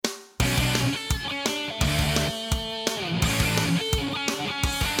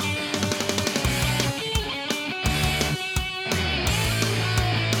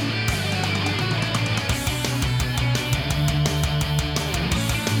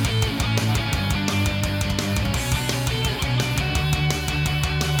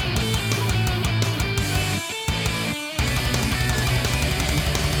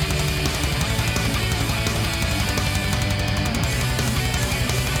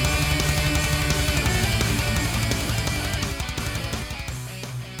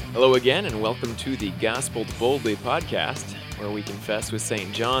Hello again, and welcome to the Gospel Boldly podcast, where we confess with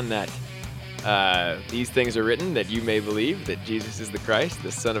St. John that these things are written that you may believe that Jesus is the Christ,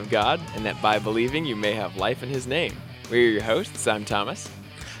 the Son of God, and that by believing you may have life in his name. We are your hosts. I'm Thomas.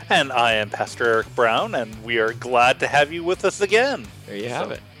 And I am Pastor Eric Brown, and we are glad to have you with us again. There you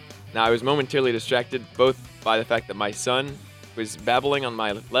have it. Now, I was momentarily distracted both by the fact that my son was babbling on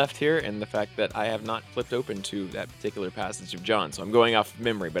my left here and the fact that I have not flipped open to that particular passage of John. So I'm going off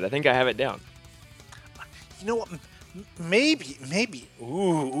memory, but I think I have it down. You know what? Maybe,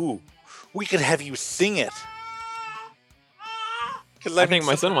 we could have you sing it. I think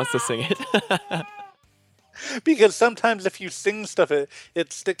my son wants to sing it. Because sometimes if you sing stuff,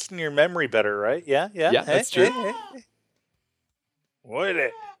 it sticks in your memory better, right? Yeah, that's true. What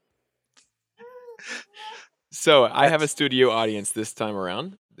it? So I have a studio audience this time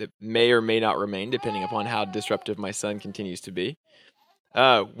around that may or may not remain, depending upon how disruptive my son continues to be.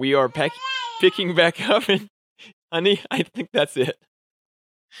 We are picking back up in, honey, I think that's it.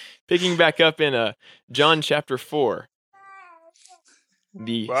 Picking back up in John chapter 4.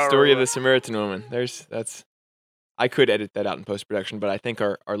 The story of the Samaritan woman. I could edit that out in post-production, but I think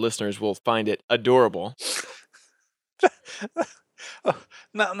our listeners will find it adorable.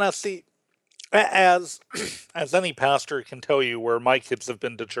 Now, see, as any pastor can tell you, where my kids have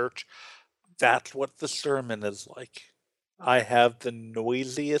been to church, that's what the sermon is like. I have the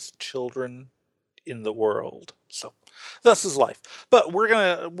noisiest children in the world, so this is life. But we're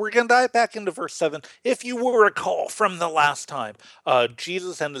gonna dive back into verse 7. If you will recall from the last time,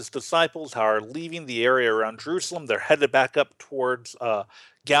 Jesus and his disciples are leaving the area around Jerusalem. They're headed back up towards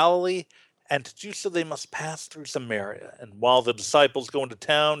Galilee, and to do so they must pass through Samaria. And while the disciples go into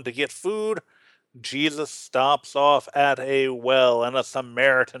town to get food, Jesus stops off at a well, and a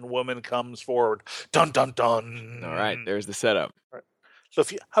Samaritan woman comes forward. Dun dun dun. All right, there's the setup. All right. So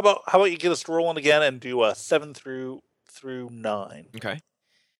how about you get us rolling again and do 7 through 9. Okay.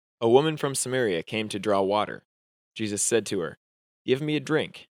 A woman from Samaria came to draw water. Jesus said to her, "Give me a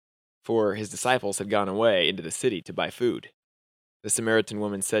drink," for his disciples had gone away into the city to buy food. The Samaritan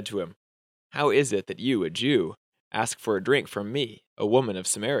woman said to him, "How is it that you, a Jew, ask for a drink from me, a woman of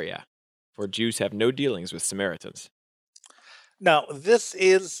Samaria? For Jews have no dealings with Samaritans." Now, this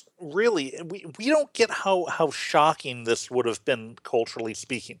is really, we don't get how shocking this would have been culturally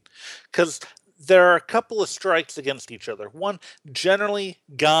speaking, because there are a couple of strikes against each other. One, generally,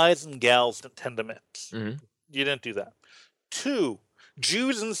 guys and gals don't tend to mix. Mm-hmm. You didn't do that. 2,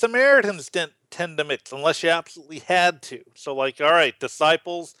 Jews and Samaritans didn't tend to mix unless you absolutely had to. So, all right,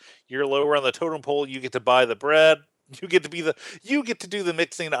 disciples, you're lower on the totem pole. You get to buy the bread. You get to do the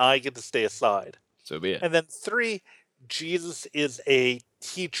mixing. I get to stay aside. So be it. And then 3, Jesus is a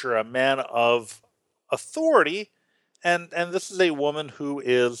teacher, a man of authority, and this is a woman who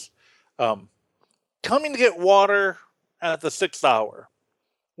is coming to get water at the 6th hour,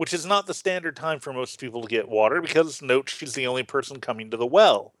 which is not the standard time for most people to get water, because, note, she's the only person coming to the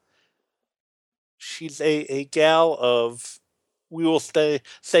well. She's a gal of, we will say,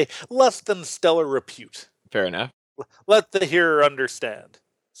 less than stellar repute. Fair enough. Let the hearer understand.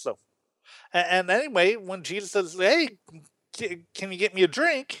 So, and anyway, when Jesus says, "Hey, can you get me a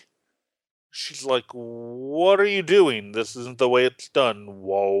drink?" she's like, "What are you doing? This isn't the way it's done.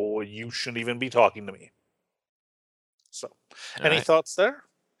 Whoa, you shouldn't even be talking to me." So, any thoughts there?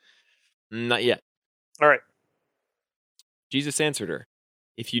 Not yet. All right. Jesus answered her,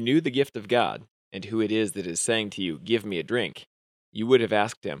 "If you knew the gift of God, and who it is that is saying to you, 'Give me a drink,' you would have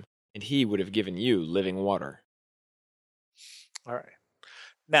asked him, and he would have given you living water." All right.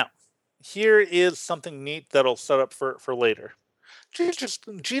 Now, here is something neat that'll set up for later. Jesus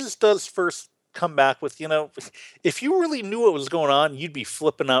does first come back with, if you really knew what was going on, you'd be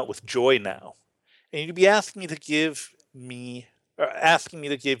flipping out with joy now. And you'd be asking me to give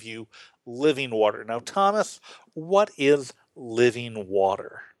you living water. Now, Thomas, what is living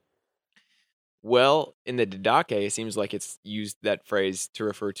water? Well, in the Didache, it seems like it's used that phrase to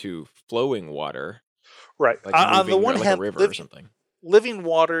refer to flowing water. Right. Like On the one like hand, a river or something. Living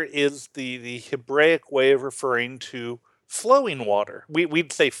water is the Hebraic way of referring to flowing water.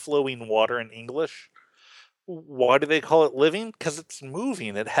 We'd say flowing water in English. Why do they call it living? Because it's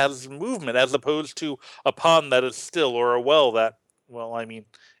moving. It has movement, as opposed to a pond that is still, or a well that,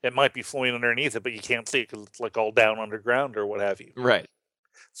 it might be flowing underneath it, but you can't see it because it's all down underground or what have you. Right.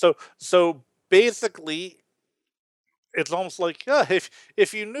 So basically, it's almost like,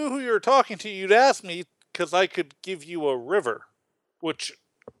 if you knew who you were talking to, you'd ask me, because I could give you a river, which,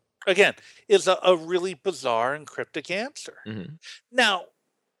 again, is a really bizarre and cryptic answer. Mm-hmm. Now,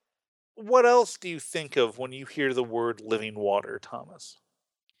 what else do you think of when you hear the word living water, Thomas?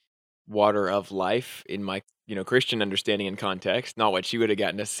 water of life in my, Christian understanding and context. Not what she would have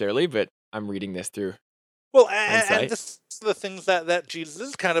got necessarily, but I'm reading this through Well, and hindsight. this is the things that Jesus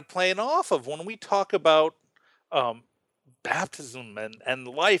is kind of playing off of when we talk about um, baptism and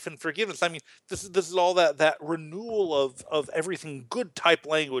life and forgiveness. I mean, this is all that renewal of everything good type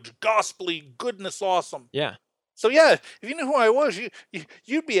language, gospelly goodness, awesome. Yeah. So yeah, if you knew who I was,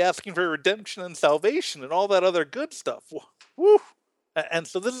 you'd be asking for redemption and salvation and all that other good stuff. Woo! And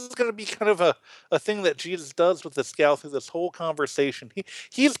so this is going to be kind of a thing that Jesus does with this gal through this whole conversation.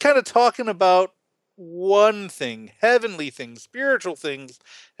 He's kind of talking about one thing, heavenly things, spiritual things,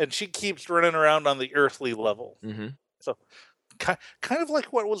 and she keeps running around on the earthly level. Mm-hmm. So kind of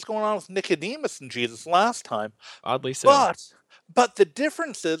like what was going on with Nicodemus and Jesus last time. Oddly so. But the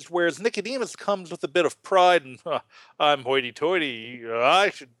difference is, whereas Nicodemus comes with a bit of pride and I'm hoity-toity,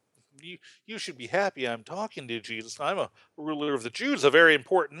 you should be happy I'm talking to Jesus. I'm a ruler of the Jews, a very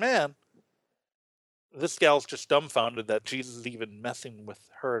important man. This gal's just dumbfounded that Jesus is even messing with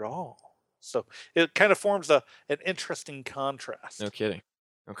her at all. So it kind of forms an interesting contrast. No kidding.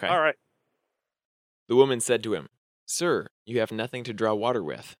 Okay. All right. The woman said to him, Sir, you have nothing to draw water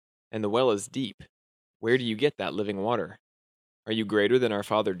with, and the well is deep. Where do you get that living water? Are you greater than our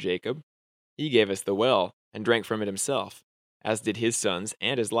father Jacob? He gave us the well and drank from it himself, as did his sons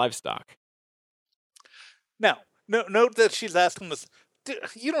and his livestock. Now, note that she's asking this.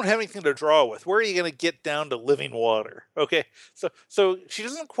 You don't have anything to draw with. Where are you going to get down to living water? Okay, so she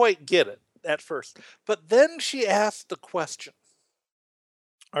doesn't quite get it at first, but then she asks the question: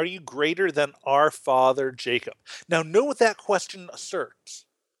 Are you greater than our father Jacob? Now, know what that question asserts.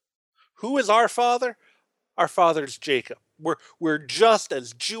 Who is our father? Our father's Jacob. We're just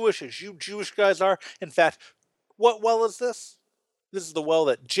as Jewish as you Jewish guys are. In fact, what well is this? This is the well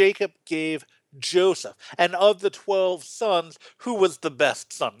that Jacob gave Joseph. And of the 12 sons, who was the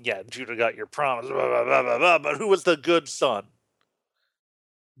best son? Yeah, Judah got your promise, blah, blah, blah, blah, blah, but who was the good son?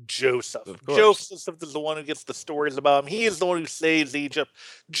 Joseph. Of course. Joseph is the one who gets the stories about him. He is the one who saves Egypt.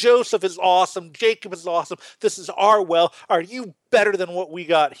 Joseph is awesome. Jacob is awesome. This is our well. Are you better than what we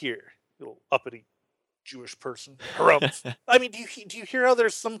got here? You little uppity Jewish person. Harumph. I mean, do you hear how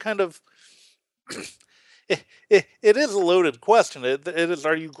there's some kind of it is a loaded question. It is,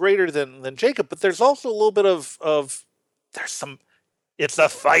 are you greater than Jacob? But there's also a little bit of there's some. It's a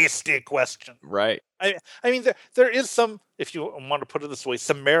feisty question, Right. I mean, there is some, if you want to put it this way,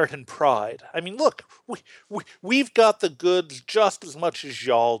 Samaritan pride. I mean, look, we've got the goods just as much as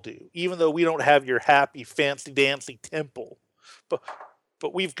y'all do, even though we don't have your happy, fancy, dancy temple.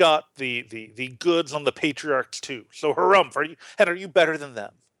 But we've got the goods on the patriarchs too. So harumph, are you better than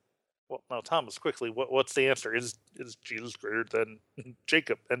them? Well, now Thomas, quickly, what's the answer? Is Jesus greater than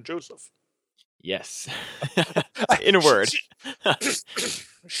Jacob and Joseph? Yes. In a word.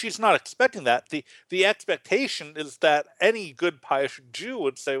 She's not expecting that. The expectation is that any good pious Jew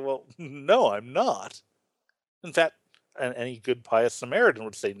would say, well, no, I'm not. In fact, any good pious Samaritan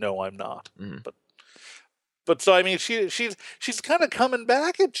would say, no, I'm not. Mm-hmm. But so I mean, she's kind of coming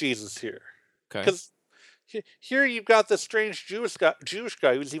back at Jesus here, Okay. because here you've got this strange Jewish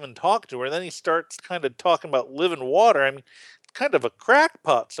guy who's even talking to her, and then he starts kind of talking about living water. I mean, kind of a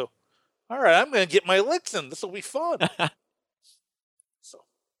crackpot. So, all right, I'm going to get my licks in. This will be fun. So,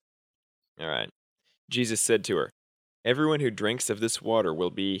 all right. Jesus said to her, Everyone who drinks of this water will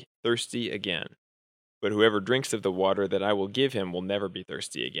be thirsty again, but whoever drinks of the water that I will give him will never be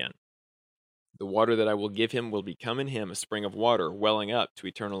thirsty again. The water that I will give him will become in him a spring of water welling up to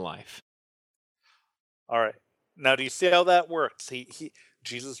eternal life. all right. Now, do you see how that works?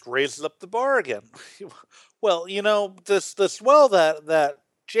 Jesus raises up the bar again. Well, this well that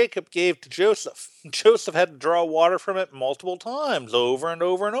Jacob gave to Joseph. Joseph had to draw water from it multiple times, over and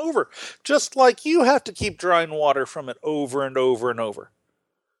over and over, just like you have to keep drawing water from it over and over and over.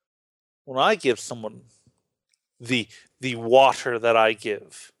 When I give someone the water that I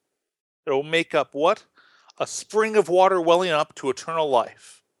give, it'll make up what? A spring of water welling up to eternal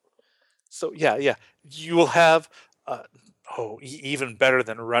life. So yeah, you will have even better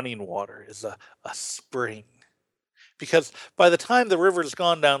than running water is a spring. Because by the time the river's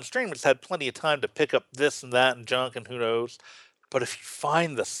gone downstream, it's had plenty of time to pick up this and that and junk and who knows. But if you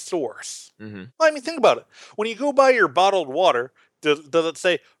find the source, Mm-hmm. well, I mean, think about it. When you go buy your bottled water, does it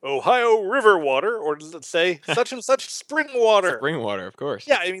say Ohio River water, or does it say such and such spring water? Spring water, of course.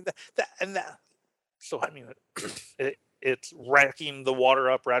 Yeah, I mean that. So I mean, it's racking the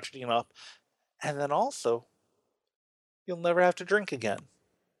water up, ratcheting up, and then also you'll never have to drink again.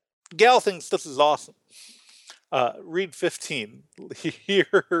 Gal thinks this is awesome. Read 15. Hear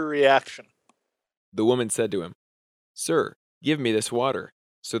her reaction. The woman said to him, Sir, give me this water,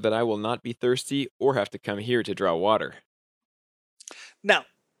 so that I will not be thirsty or have to come here to draw water. Now,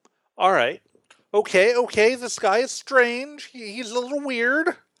 all right. Okay, this guy is strange. He's a little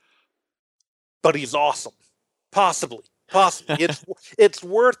weird, but he's awesome. Possibly. It's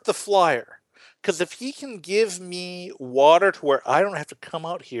worth the flyer. Because if he can give me water to where I don't have to come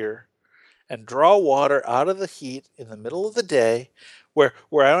out here and draw water out of the heat in the middle of the day, where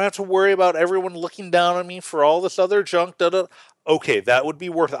I don't have to worry about everyone looking down on me for all this other junk, okay, that would be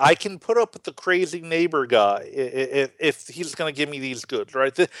worth it. I can put up with the crazy neighbor guy if he's going to give me these goods,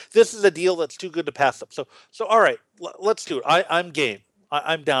 right? This is a deal that's too good to pass up. So all right, let's do it. I'm game.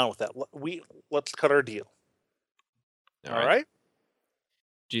 I'm down with that. Let's cut our deal. All right.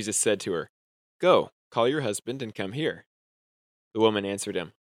 Jesus said to her, "Go, call your husband and come here." The woman answered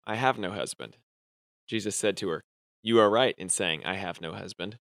him, "I have no husband." Jesus said to her, "You are right in saying, 'I have no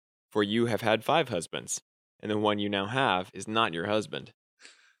husband,' for you have had 5 husbands, and the one you now have is not your husband.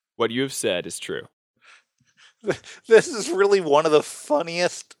 What you have said is true." This is really one of the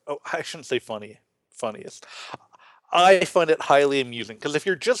funniest. Oh, I shouldn't say funniest. I find it highly amusing because if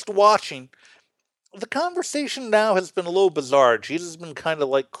you're just watching, the conversation now has been a little bizarre. Jesus has been kind of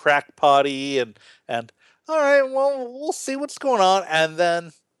like crackpotty and all right, well, we'll see what's going on, and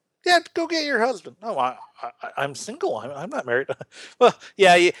then yeah, go get your husband. No, I'm single. I'm not married. Well,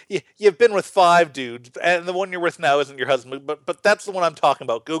 yeah, you've been with 5 dudes, and the one you're with now isn't your husband, but that's the one I'm talking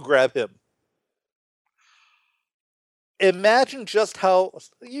about. Go grab him. Imagine just how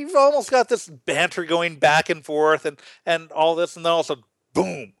you've almost got this banter going back and forth and all this, and then also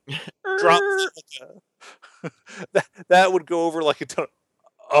boom, drop. that would go over like a ton.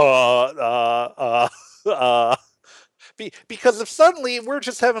 Because if suddenly we're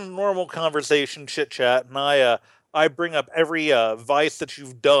just having a normal conversation, chit chat, and I bring up every vice that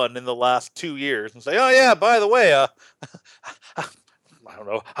you've done in the last 2 years and say, oh yeah, by the way, I don't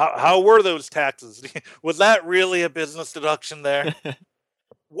know. How were those taxes? Was that really a business deduction there?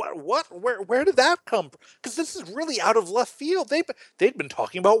 What? Where did that come from? Because this is really out of left field. They'd been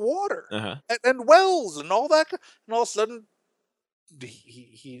talking about water and wells and all that, and all of a sudden,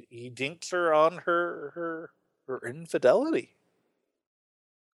 he dinks her on her infidelity.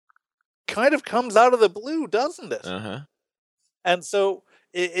 Kind of comes out of the blue, doesn't it? And so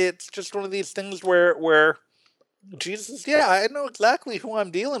it's just one of these things where Jesus, yeah, I know exactly who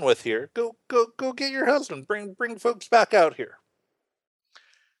I'm dealing with here. Go get your husband. Bring folks back out here.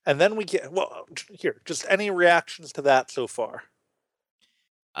 And then we get here. Just any reactions to that so far?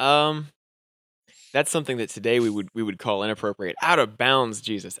 That's something that today we would call inappropriate. Out of bounds,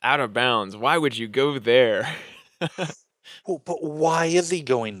 Jesus. Out of bounds. Why would you go there? Well, but why is he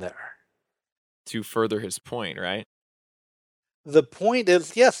going there? To further his point, right? The point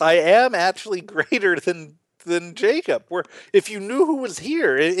is, yes, I am actually greater than Jacob. Where if you knew who was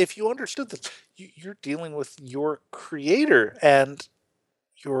here, if you understood this, you're dealing with your creator and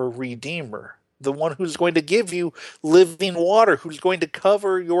your redeemer, the one who's going to give you living water, who's going to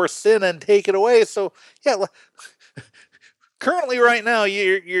cover your sin and take it away. So yeah, currently right now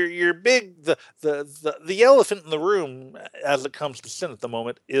you're big the elephant in the room as it comes to sin at the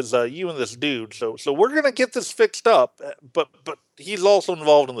moment is you and this dude. So we're gonna get this fixed up, but he's also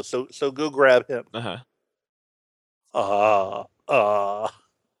involved in this. So go grab him. So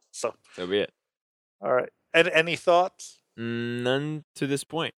be it. All right. And any thoughts? None to this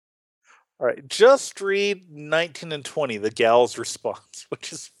point. All right. Just read 19 and 20, the gal's response,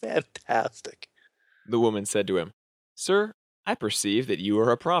 which is fantastic. The woman said to him, "Sir, I perceive that you are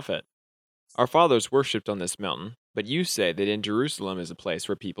a prophet. Our fathers worshipped on this mountain, but you say that in Jerusalem is a place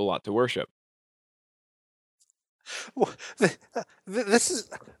where people ought to worship." This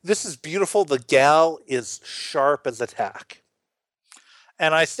is beautiful. The gal is sharp as a tack.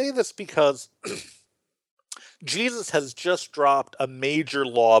 And I say this because Jesus has just dropped a major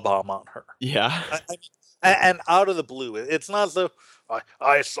law bomb on her. Yeah. And out of the blue. It's not as though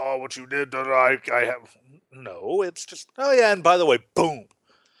I saw what you did that I have. No, it's just, oh yeah, and by the way, boom.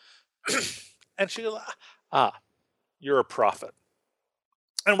 And she goes, you're a prophet.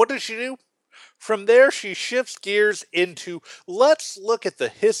 And what does she do? From there, she shifts gears into, let's look at the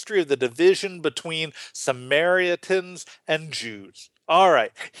history of the division between Samaritans and Jews. All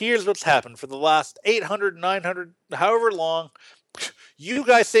right, here's what's happened for the last 800, 900, however long. You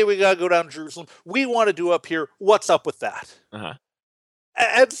guys say we got to go down to Jerusalem. We want to do up here. What's up with that?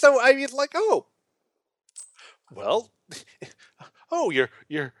 And so, I mean, like, oh, well, oh,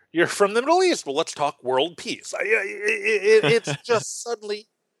 you're from the Middle East. Well, let's talk world peace. It's just suddenly,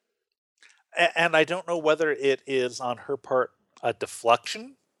 and I don't know whether it is on her part a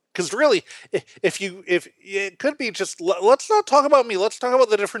deflection Because really, if it could be just, let's not talk about me. Let's talk about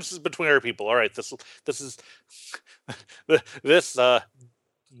the differences between our people. All right, this is this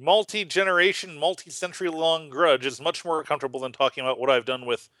multi-generation, multi-century long grudge is much more comfortable than talking about what I've done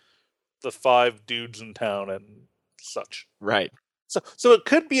with the 5 dudes in town and such. Right. So it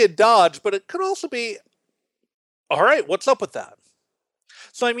could be a dodge, but it could also be, all right, what's up with that?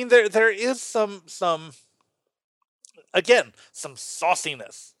 So I mean, there is some again, some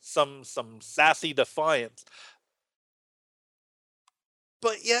sauciness, some sassy defiance,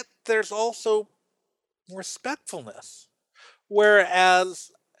 but yet there's also respectfulness.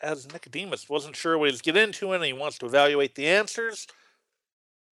 Whereas, as Nicodemus wasn't sure what he's getting into and he wants to evaluate the answers,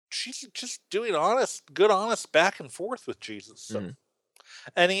 she's just doing good honest back and forth with Jesus. So,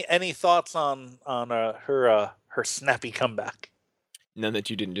 any thoughts on her snappy comeback? None that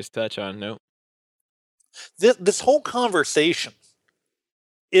you didn't just touch on. No. This whole conversation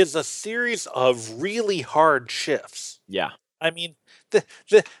is a series of really hard shifts. Yeah. I mean,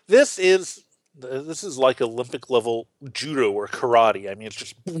 this is like Olympic level judo or karate. I mean, it's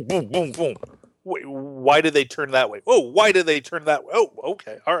just boom, boom, boom, boom. Wait, why did they turn that way? Oh, why did they turn that way? Oh,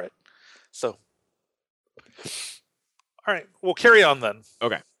 okay, all right. So, all right, we'll carry on then.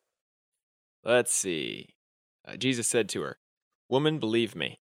 Okay. Let's see. Jesus said to her, "Woman, believe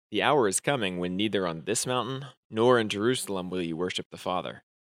me, the hour is coming when neither on this mountain nor in Jerusalem will you worship the Father.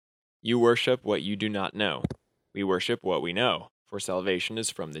 You worship what you do not know. We worship what we know, for salvation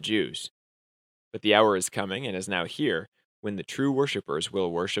is from the Jews. But the hour is coming and is now here when the true worshippers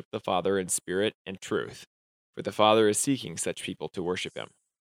will worship the Father in spirit and truth, for the Father is seeking such people to worship him.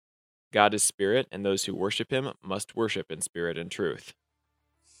 God is spirit, and those who worship him must worship in spirit and truth."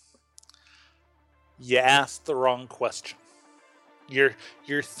 You asked the wrong question.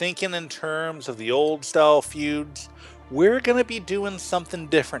 You're thinking in terms of the old style feuds. We're going to be doing something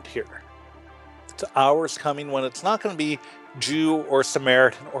different here. The hour's coming when it's not going to be Jew or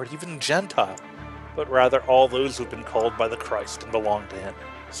Samaritan or even Gentile, but rather all those who've been called by the Christ and belong to him.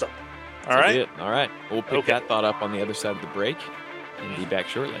 So, all right? All right. We'll pick that thought up on the other side of the break and be back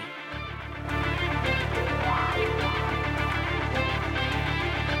shortly.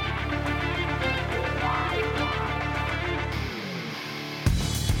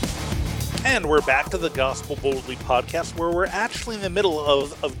 And we're back to the Gospel Boldly podcast, where we're actually in the middle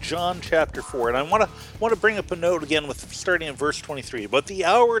of John chapter 4. And I want to bring up a note again with starting in verse 23. But the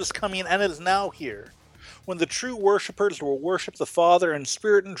hour is coming, and is now here, when the true worshipers will worship the Father in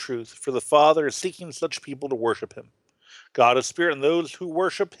spirit and truth, for the Father is seeking such people to worship him. God is spirit, and those who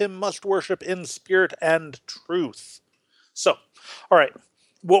worship him must worship in spirit and truth. So, all right,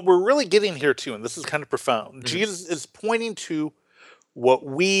 what we're really getting here to, and this is kind of profound, Jesus is pointing to what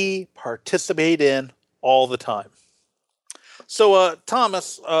we participate in all the time. So,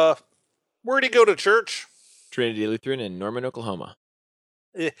 Thomas, where do you go to church? Trinity Lutheran in Norman, Oklahoma.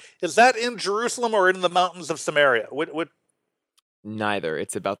 Is that in Jerusalem or in the mountains of Samaria? What? Neither.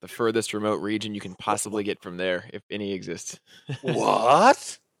 It's about the furthest remote region you can possibly get from there, if any exists.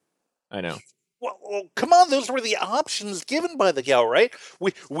 What? I know. Well, come on, those were the options given by the gal, right?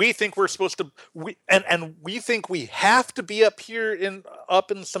 We think we're supposed to, and we think we have to be up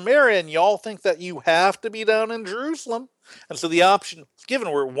in Samaria, and y'all think that you have to be down in Jerusalem. And so the option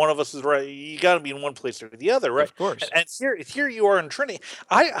given where one of us is right, you got to be in one place or the other, right? Of course. And here you are in Trinity.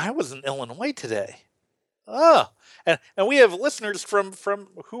 I was in Illinois today. And we have listeners from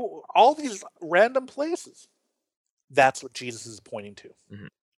who all these random places. That's what Jesus is pointing to. Mm-hmm.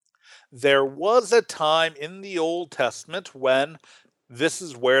 There was a time in the Old Testament when this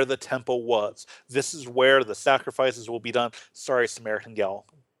is where the temple was. This is where the sacrifices will be done. Sorry, Samaritan gal.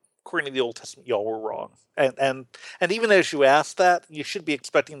 According to the Old Testament, y'all were wrong. And even as you ask that, you should be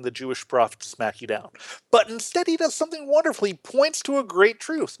expecting the Jewish prophet to smack you down. But instead, he does something wonderful. He points to a great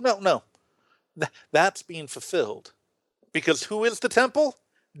truth. No. That's being fulfilled. Because who is the temple?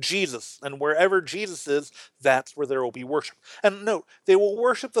 Jesus. And wherever Jesus is, that's where there will be worship. And note, they will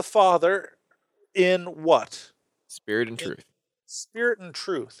worship the Father in what? Spirit and truth. Spirit and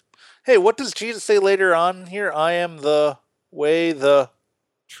truth. Hey, what does Jesus say later on here? I am the way, the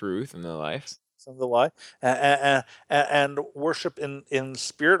truth, and the life. And the life. And worship in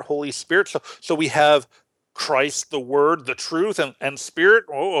spirit, Holy Spirit. So we have Christ, the Word, the truth, and Spirit.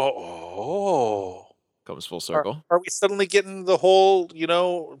 Oh. Comes full circle. Are we suddenly getting the whole,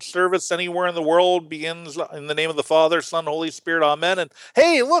 service anywhere in the world begins in the name of the Father, Son, Holy Spirit, Amen. And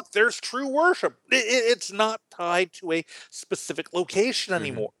hey, look, there's true worship. It's not tied to a specific location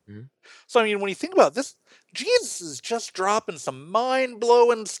anymore. Mm-hmm. So, I mean, when you think about this, Jesus is just dropping some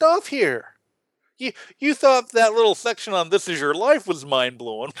mind-blowing stuff here. You thought that little section on "This Is Your Life" was mind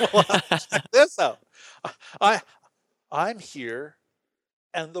blowing. Well, check this out. I I'm here,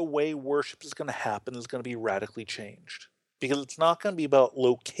 and the way worship is going to happen is going to be radically changed because it's not going to be about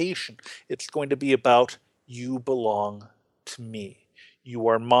location. It's going to be about you belong to me. You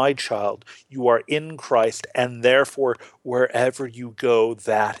are my child. You are in Christ, and therefore, wherever you go,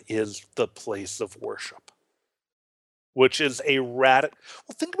 that is the place of worship. Which is a radical.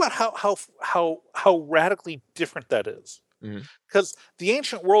 Well, think about how radically different that is. Mhm. Because the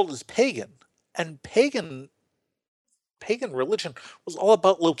ancient world is pagan, and pagan religion was all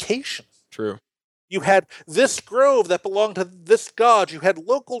about location. True. You had this grove that belonged to this god. You had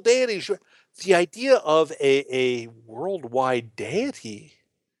local deities. The idea of a worldwide deity,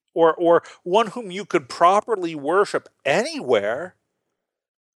 or one whom you could properly worship anywhere,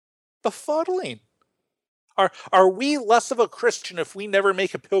 befuddling. Are we less of a Christian if we never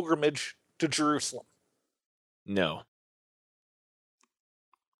make a pilgrimage to Jerusalem? No.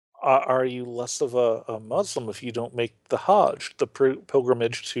 Are you less of a Muslim if you don't make the Hajj, the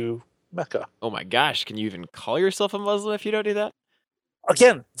pilgrimage to Mecca? Oh my gosh, can you even call yourself a Muslim if you don't do that?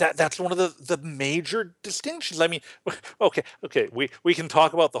 Again, that's one of the major distinctions. I mean, okay, we can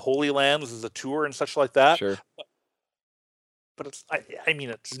talk about the Holy Lands as a tour and such like that, Sure. but I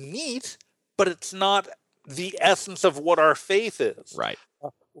mean it's neat, but it's not the essence of what our faith is. Right.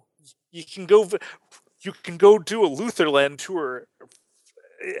 You can go do a Lutherland tour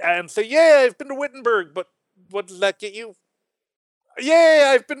and say, "Yeah, I've been to Wittenberg," but what does that get you?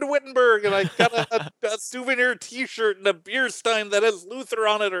 "Yeah, I've been to Wittenberg and I got a souvenir T-shirt and a beer stein that has Luther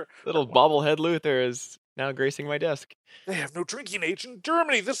on it." Or Little bobblehead Luther is now gracing my desk. "They have no drinking age in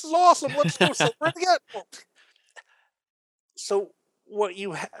Germany. This is awesome. Let's go celebrate again." Well, so what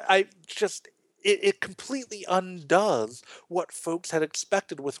I just it completely undoes what folks had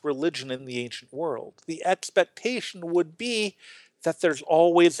expected with religion in the ancient world. The expectation would be that there's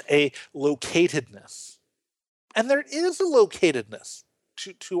always a locatedness. And there is a locatedness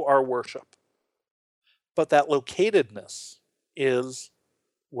to our worship. But that locatedness is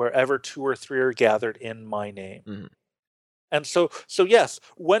wherever two or three are gathered in my name. Mhm. And so yes,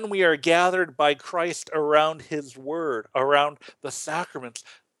 when we are gathered by Christ around his word, around the sacraments,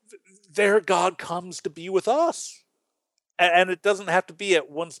 there God comes to be with us. And it doesn't have to be at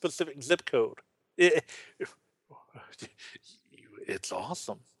one specific zip code. It's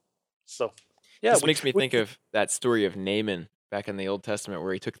awesome. So, yeah, This makes me think of that story of Naaman back in the Old Testament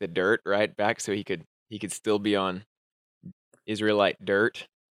where he took the dirt right back so he could still be on Israelite dirt,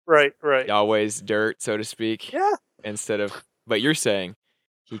 right. Yahweh's dirt, so to speak, Yeah. instead of. But you're saying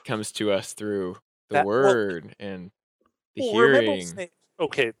he comes to us through the That well, word and the remember hearing.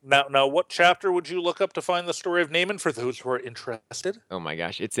 okay, now what chapter would you look up to find the story of Naaman for those who are interested? Oh my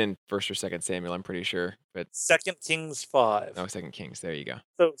gosh, it's in First or Second Samuel, I'm pretty sure. But 2 Kings 5. no, Second Kings. There you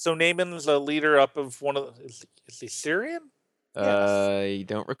go. So Naaman's a leader up of one of the, is he Syrian? Yes. I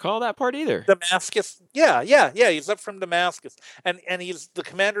don't recall that part either. Damascus. Yeah. He's up from Damascus, and he's the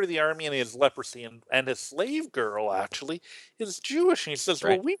commander of the army, and he has leprosy, and his slave girl actually is Jewish, and he says,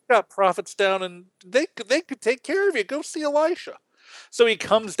 "Well, Right. we've got prophets down, and they could take care of you. Go see Elisha." So he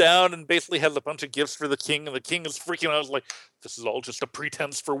comes down and basically has a bunch of gifts for the king, and the king is freaking out. Like, this is all just a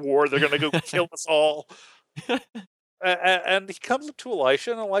pretense for war. They're gonna go kill us all. And he comes up to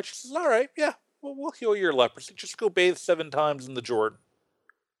Elisha, and Elisha says, "All right, yeah, we'll heal your leprosy. Just go bathe 7 times in the Jordan."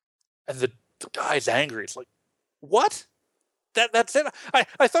 And the guy's angry. It's like, what? That's it?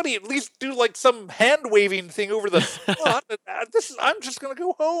 I thought he'd at least do like some hand waving thing over the spot. I'm just gonna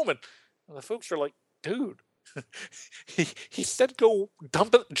go home. And the folks are like, dude, he said go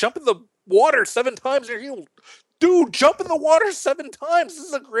jump in the water 7 times and you're healed. Dude, jump in the water 7 times. This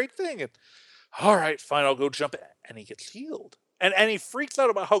is a great thing. And all right, fine, I'll go jump in. And he gets healed. And he freaks out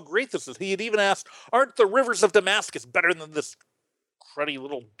about how great this is. He had even asked, aren't the rivers of Damascus better than this cruddy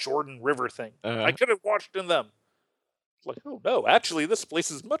little Jordan River thing? I could have washed in them. Like, oh no, actually this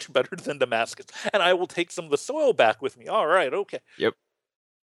place is much better than Damascus. And I will take some of the soil back with me. All right, okay. Yep.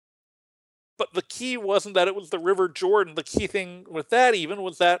 But the key wasn't that it was the River Jordan. The key thing with that even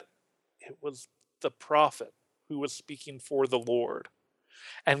was that it was the prophet who was speaking for the Lord.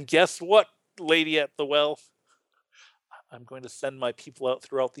 And guess what, lady at the well? I'm going to send my people out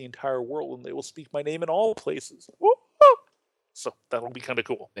throughout the entire world, and they will speak my name in all places. Woo-hoo! So that'll be kind of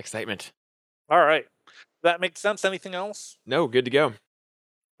cool. Excitement. All right. That makes sense. Anything else? No, good to go.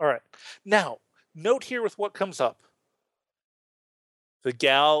 All right. Now, note here with what comes up. The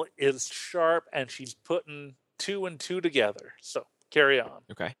gal is sharp, and she's putting 2 and 2 together. So carry on.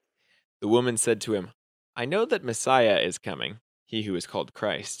 Okay. The woman said to him, I know that Messiah is coming, he who is called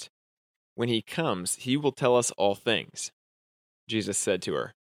Christ. When he comes, he will tell us all things. Jesus said to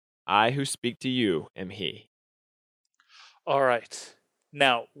her, I who speak to you am he. All right.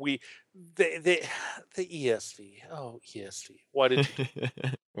 Now the ESV. Oh, ESV. Why did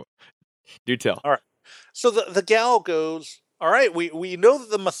you? Do tell. All right. So the gal goes. All right. We know that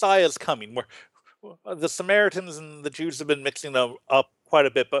the Messiah is coming. The Samaritans and the Jews have been mixing them up quite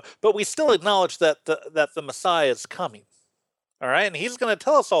a bit, but we still acknowledge that the Messiah is coming. All right, and he's going to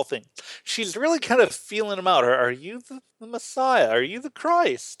tell us all things. She's really kind of feeling him out. Are you the Messiah? Are you the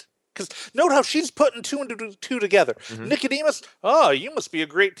Christ? Because note how she's putting two and two together. Mhm. Nicodemus, oh, you must be a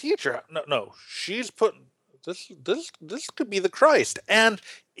great teacher. No, she's putting this could be the Christ. And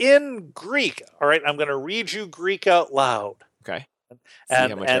in Greek, all right, I'm going to read you Greek out loud. Okay. See how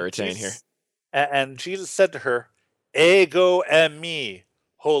And much I retain here. And Jesus said to her, "Ego eimi,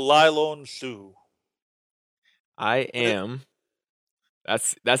 holailon su." I am.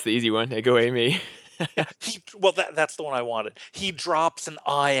 That's the easy one. Ego Amy. Yeah, that's the one I wanted. He drops an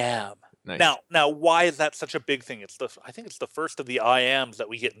I am. Nice. Now, why is that such a big thing? I think it's the first of the I ams that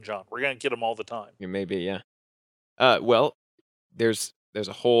we get in John. We're gonna get them all the time. It may be, yeah. Well, there's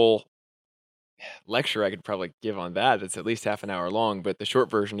a whole lecture I could probably give on that. That's at least half an hour long, but the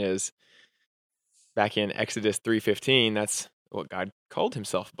short version is back in Exodus 3:15. That's what God called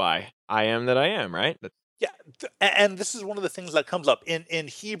himself by. I am that I am, right? Yeah, and this is one of the things that comes up in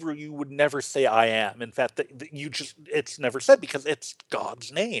Hebrew. You would never say I am. In fact, it's never said because it's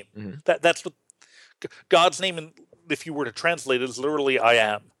God's name. Mm-hmm. That's what God's name, and if you were to translate it, is literally I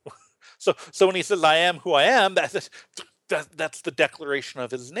am. So when he says I am who I am, that's the declaration of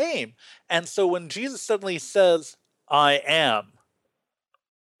his name. And so when Jesus suddenly says I am,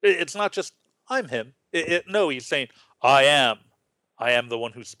 it's not just I'm him. No, he's saying I am the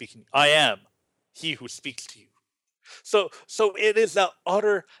one who's speaking. I am he who speaks to you. So it is that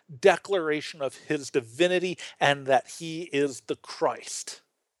utter declaration of his divinity and that he is the Christ.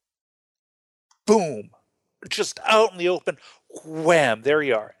 Boom. Just out in the open, wham, there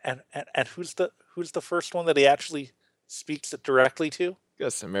you are. And who's the first one that he actually speaks it directly to?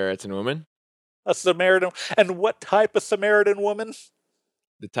 A Samaritan woman. A Samaritan. And what type of Samaritan woman?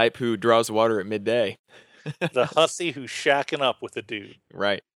 The type who draws water at midday. The hussy who's shacking up with the dude.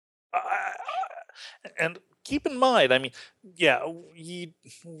 Right. And keep in mind, I mean, yeah,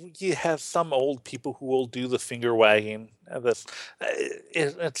 you have some old people who will do the finger wagging.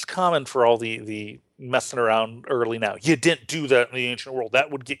 It's common for all the messing around early now. You didn't do that in the ancient world.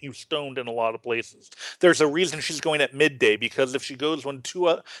 That would get you stoned in a lot of places. There's a reason she's going at midday, because if she goes when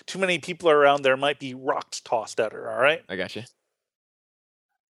too many people are around, there might be rocks tossed at her. All right. I got you.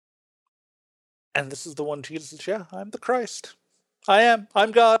 And this is the one Jesus says, yeah, I'm the Christ. I am.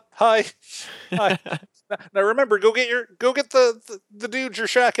 I'm God. Hi. Hi. Now remember, go get the dudes you're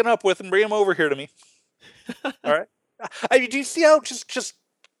shacking up with and bring them over here to me. All right. I mean, do you see how just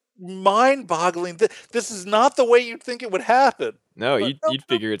mind-boggling? This is not the way you'd think it would happen. No, you'd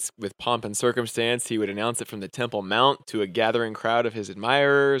figure it's with pomp and circumstance. He would announce it from the Temple Mount to a gathering crowd of his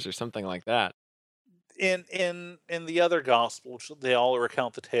admirers or something like that. In the other Gospels, they all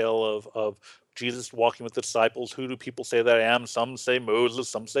recount the tale of Jesus walking with the disciples. Who do people say that I am? Some say Moses,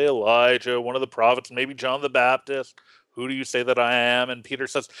 some say Elijah, one of the prophets, maybe John the Baptist. Who do you say that I am? And Peter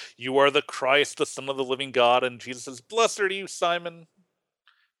says, you are the Christ, the Son of the living God. And Jesus says, blessed are you, Simon,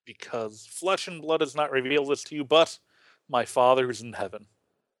 because flesh and blood has not revealed this to you, but my Father who's in heaven.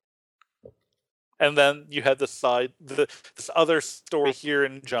 And then you had this other story here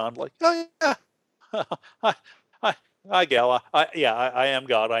in John, like, oh yeah, Hi, gal. I am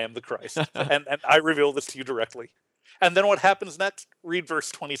God. I am the Christ. and I reveal this to you directly. And then what happens next? Read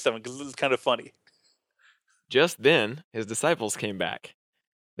verse 27, because this is kind of funny. Just then, his disciples came back.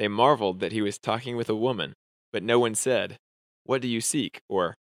 They marveled that he was talking with a woman, but no one said, what do you seek?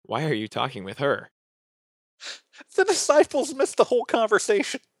 Or, why are you talking with her? The disciples missed the whole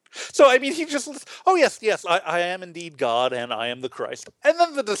conversation. So, I mean, he just, oh, yes, I am indeed God, and I am the Christ. And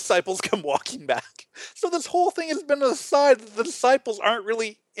then the disciples come walking back. So this whole thing has been an aside that the disciples aren't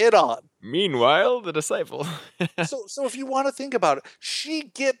really in on. Meanwhile, the disciple. So if you want to think about it, she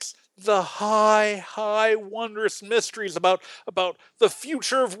gets the high, wondrous mysteries about the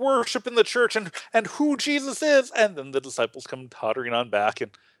future of worship in the church and who Jesus is. And then the disciples come tottering on back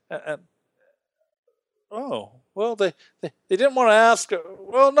and oh, well, they didn't want to ask.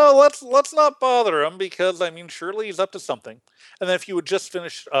 Well, no, let's not bother him, because I mean, surely he's up to something. And then if you would just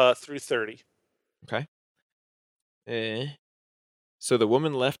finish through 30. Okay. So the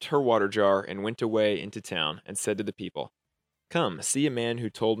woman left her water jar and went away into town and said to the people, come, see a man who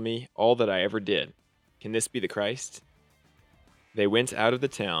told me all that I ever did. Can this be the Christ? They went out of the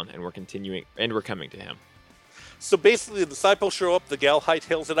town and were coming to him. So basically, the disciples show up, the gal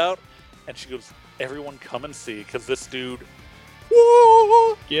hightails it out, and she goes, everyone come and see, because this dude,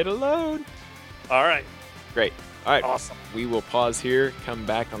 whoa! Get a load. All right. Great. All right. Awesome. We will pause here, come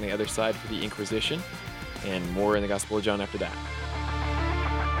back on the other side for the Inquisition, and more in the Gospel of John after that.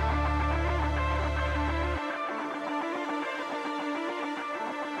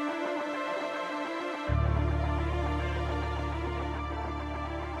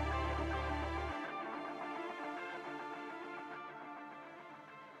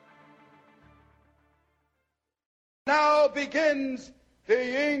 Now begins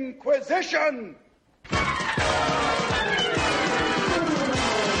the Inquisition!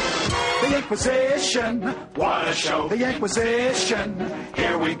 The Inquisition, what a show! The Inquisition,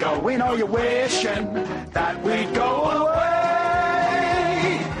 here we go. We know you're wishing that we'd go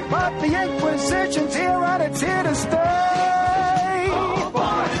away, but the Inquisition's here and it's here to stay. Oh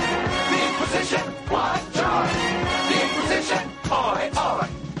boy, the Inquisition, what joy! The Inquisition, oi, oi!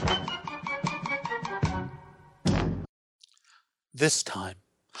 This time,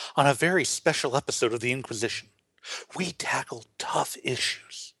 on a very special episode of the Inquisition, we tackle tough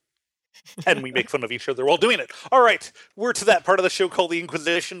issues. And we make fun of each other while doing it. All right, we're to that part of the show called the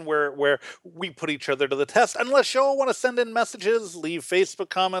Inquisition where we put each other to the test. Unless y'all want to send in messages, leave Facebook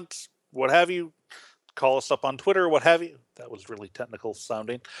comments, what have you, call us up on Twitter, what have you. That was really technical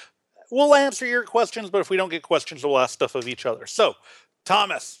sounding. We'll answer your questions, but if we don't get questions, we'll ask stuff of each other. So,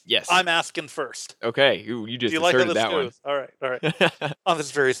 Thomas, yes, I'm asking first. Okay, you just Do you asserted like how this that one. goes? All right. On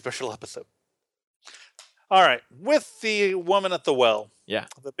this very special episode. All right, with the woman at the well. Yeah.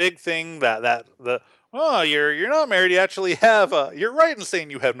 The big thing you're not married. You actually have. You're right in saying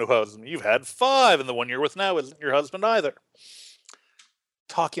you have no husband. You've had 5, and the one you're with now isn't your husband either.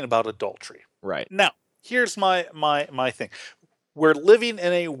 Talking about adultery. Right. Now, here's my thing. We're living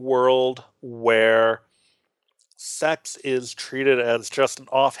in a world where sex is treated as just an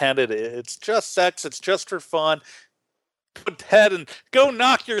offhanded, it's just sex, it's just for fun. Go ahead and go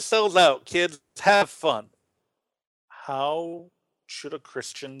knock yourselves out, kids. Have fun. How should a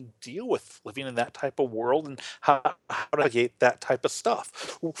Christian deal with living in that type of world, and how to navigate that type of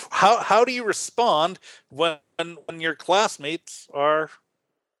stuff? How do you respond when your classmates are,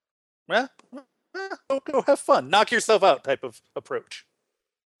 go have fun, knock yourself out type of approach?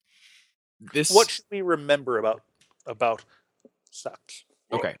 What should we remember about sex?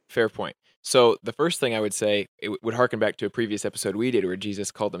 Okay, fair point. So the first thing I would say, it would harken back to a previous episode we did where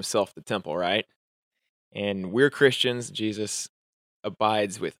Jesus called himself the temple, right? And we're Christians. Jesus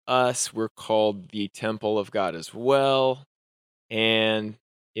abides with us. We're called the temple of God as well. And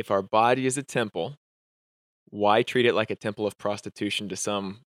if our body is a temple, why treat it like a temple of prostitution to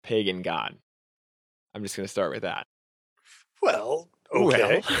some pagan god? I'm just going to start with that. Well,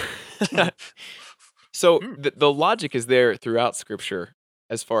 okay. So the logic is there throughout Scripture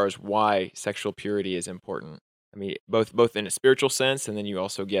as far as why sexual purity is important. I mean, both in a spiritual sense, and then you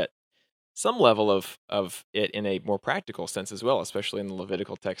also get some level of it in a more practical sense as well, especially in the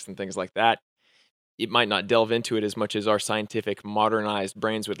Levitical text and things like that. It might not delve into it as much as our scientific, modernized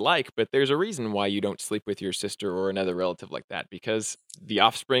brains would like, but there's a reason why you don't sleep with your sister or another relative like that, because the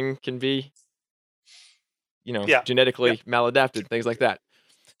offspring can be, genetically maladapted, things like that.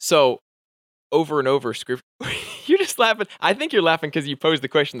 So, over and over, Scripture. You're just laughing. I think you're laughing because you posed the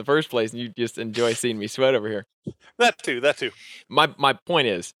question in the first place, and you just enjoy seeing me sweat over here. That too. My point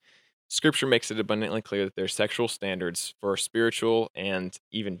is, Scripture makes it abundantly clear that there's sexual standards for spiritual and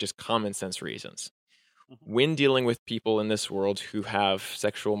even just common sense reasons. When dealing with people in this world who have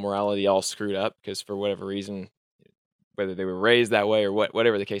sexual morality all screwed up, because for whatever reason, whether they were raised that way or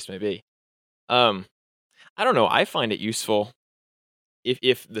whatever the case may be, I don't know. I find it useful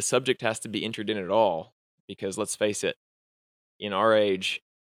if the subject has to be entered in at all, because let's face it, in our age,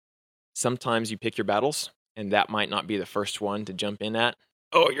 sometimes you pick your battles, and that might not be the first one to jump in at.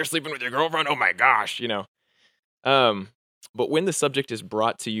 Oh, you're sleeping with your girlfriend? Oh my gosh, But when the subject is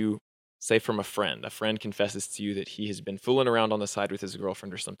brought to you, say from a friend confesses to you that he has been fooling around on the side with his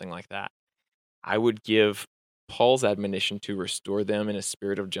girlfriend or something like that, I would give Paul's admonition to restore them in a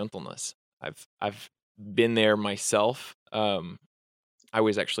spirit of gentleness. I've been there myself. I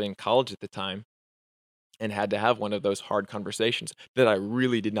was actually in college at the time and had to have one of those hard conversations that I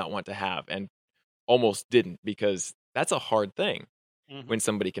really did not want to have and almost didn't, because that's a hard thing when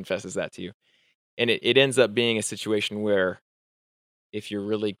somebody confesses that to you. And it ends up being a situation where if you're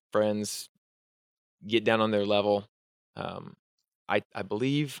really friends, get down on their level. I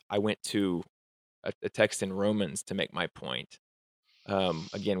believe I went to a text in Romans to make my point.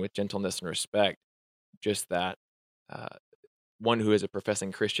 Again, with gentleness and respect, just that one who is a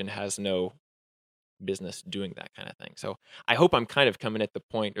professing Christian has no business doing that kind of thing. So I hope I'm kind of coming at the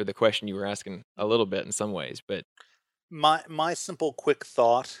point or the question you were asking a little bit in some ways, but My simple quick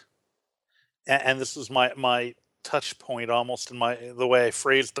thought, and this is my touch point almost in the way I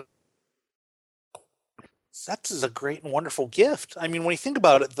phrased it. Sex is a great and wonderful gift. I mean, when you think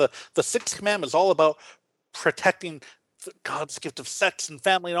about it, the sixth commandment is all about protecting God's gift of sex and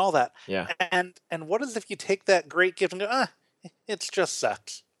family and all that. yeah, And what is if you take that great gift and go, it's just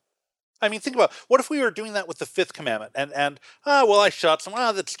sex? I mean, think about what if we were doing that with the fifth commandment and well, I shot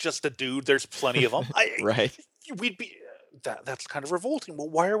someone. That's just a dude. There's plenty of them. right. We'd be that's kind of revolting. Well,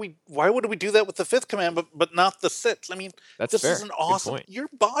 why would we do that with the fifth commandment but not the sixth? I mean, That's this fair. is an Good awesome. point. Your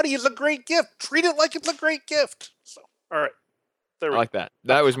body is a great gift. Treat it like it's a great gift. So, all right, there I we like go. that.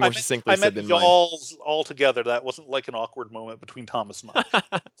 That was more I meant, succinctly I said meant than mine. y'all's all together. That wasn't like an awkward moment between Thomas and I.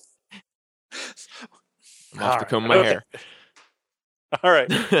 I'm off to All comb right, my hair. All right.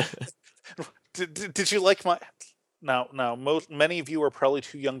 Did you like my? Now, many of you are probably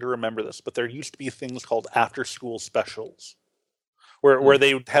too young to remember this, but there used to be things called after-school specials, where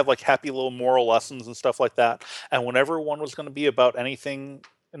they would have like happy little moral lessons and stuff like that. And whenever one was going to be about anything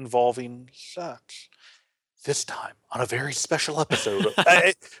involving sex, this time on a very special episode.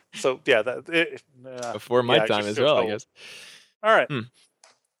 So yeah, Before my yeah, I time just as feel well, I old. guess. All right.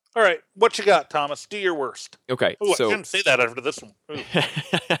 All right, what you got, Thomas? Do your worst. Okay, Oh, so I shouldn't say that after this one. Ooh.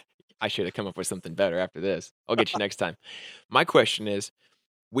 I should have come up with something better after this. I'll get you next time. My question is,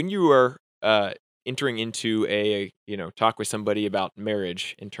 when you are entering into a talk with somebody about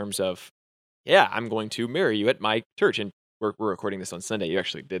marriage in terms of, yeah, I'm going to marry you at my church, and we're recording this on Sunday. You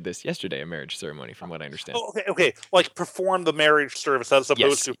actually did this yesterday, a marriage ceremony, from what I understand. Oh, okay. Like perform the marriage service as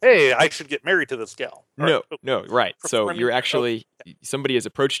opposed Yes. to, hey, I should get married to this gal. All No, right. Okay. no, right. So Performing- you're actually somebody has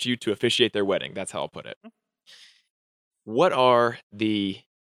approached you to officiate their wedding. That's how I'll put it. What are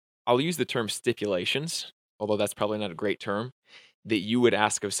I'll use the term stipulations, although that's probably not a great term, that you would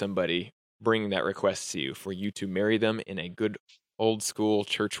ask of somebody bringing that request to you for you to marry them in a good old school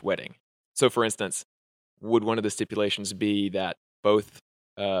church wedding. So, for instance, would one of the stipulations be that both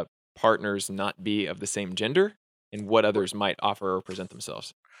partners not be of the same gender, and what others might offer or present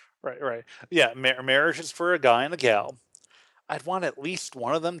themselves? Right. Yeah, marriage is for a guy and a gal. I'd want at least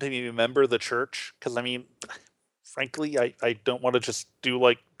one of them to be a member of the church, because, I mean, frankly, I don't want to just do,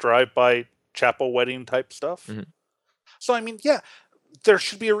 like, drive-by chapel wedding type stuff. Mhm. So, I mean, yeah, there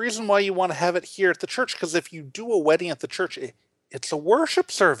should be a reason why you want to have it here at the church, because if you do a wedding at the church, it's a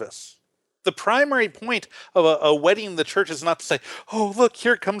worship service. The primary point of a wedding in the church is not to say, oh, look,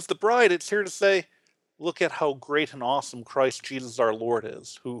 here comes the bride. It's here to say, look at how great and awesome Christ Jesus our Lord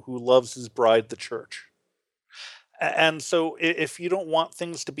is, who loves his bride, the church. And so if you don't want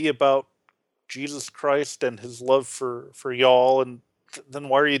things to be about Jesus Christ and his love for y'all, and then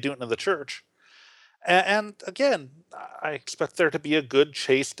why are you doing it in the church? And again, I expect there to be a good,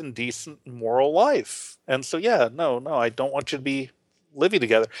 chaste, and decent moral life. And so, yeah, no, I don't want you to be living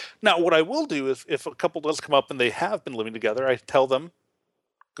together. Now, what I will do is, if a couple does come up and they have been living together, I tell them,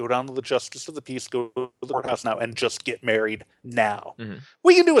 go down to the justice of the peace, go to the courthouse now, and just get married now. Mm-hmm.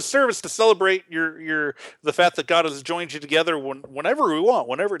 We can do a service to celebrate the fact that God has joined you together whenever we want,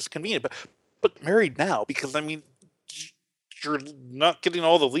 whenever it's convenient. But married now, because, I mean, you're not getting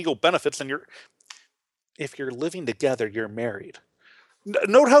all the legal benefits, and if you're living together, you're married.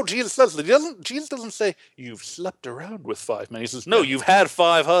 Note how Jesus says that. Jesus doesn't say, you've slept around with 5 men. He says, no, you've had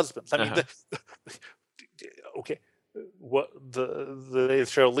 5 husbands. I mean, okay. What they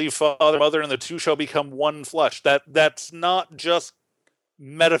shall leave father, mother, and the two shall become one flesh. That's not just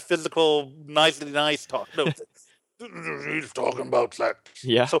metaphysical nice talk. No, he's talking about sex.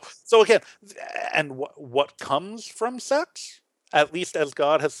 Yeah. So again, and what comes from sex, at least as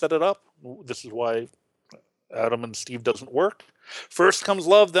God has set it up. This is why Adam and Steve doesn't work. First comes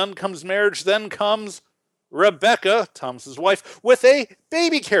love, then comes marriage, then comes Rebecca, Thomas's wife, with a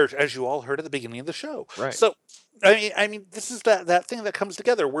baby carriage, as you all heard at the beginning of the show. Right. So, I mean, this is that thing that comes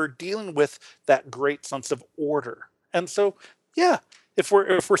together. We're dealing with that great sense of order, and so, yeah, if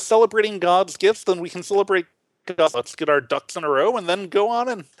we're celebrating God's gifts, then we can celebrate God. Let's get our ducks in a row, and then go on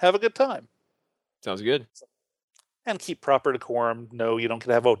and have a good time. Sounds good. And keep proper decorum. No, you don't get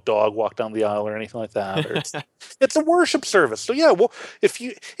to have a dog walk down the aisle or anything like that. It's a worship service. So yeah, well, if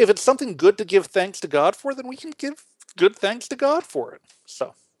it's something good to give thanks to God for, then we can give good thanks to God for it.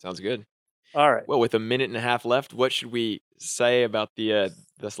 So sounds good. All right. Well, with a minute and a half left, what should we say about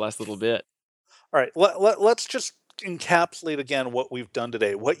this last little bit? All right. Let's just encapsulate again what we've done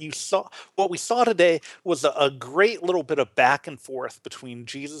today. What we saw today was a great little bit of back and forth between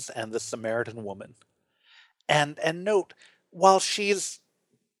Jesus and the Samaritan woman. And note, while she's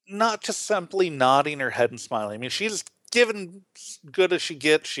not just simply nodding her head and smiling. I mean, she's given good as she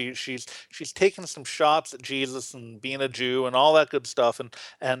gets. She's taken some shots at Jesus and being a Jew and all that good stuff,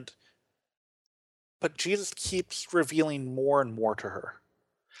 but Jesus keeps revealing more and more to her.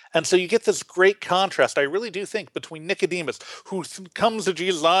 And so you get this great contrast, I really do think, between Nicodemus, who comes to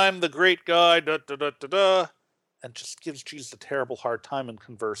Jesus, I'm the great guy, da da da da da, and just gives Jesus a terrible hard time in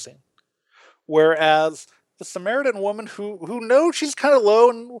conversing. Whereas the Samaritan woman, who knows she's kind of low,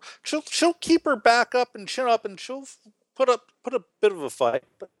 and she'll keep her back up and chin up, and she'll put a bit of a fight,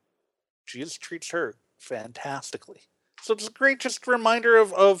 but Jesus treats her fantastically. So it's a great just reminder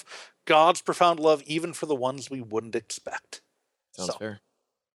of God's profound love, even for the ones we wouldn't expect. Sounds fair.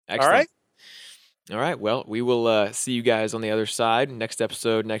 Excellent. All right. Well, we will see you guys on the other side. Next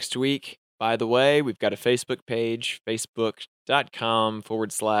episode next week. By the way, we've got a Facebook page,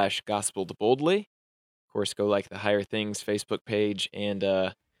 facebook.com/Gospel to Boldly. Of course, go like the Higher Things Facebook page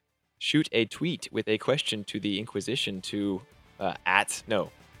and shoot a tweet with a question to the Inquisition to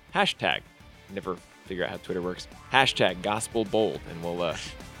hashtag. Never figure out how Twitter works. Hashtag Gospel Bold, and we'll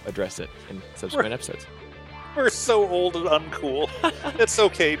address it in subsequent episodes. We're so old and uncool. It's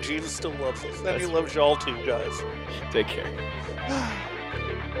okay. Jesus still loves us. And he loves y'all too, guys. Take care.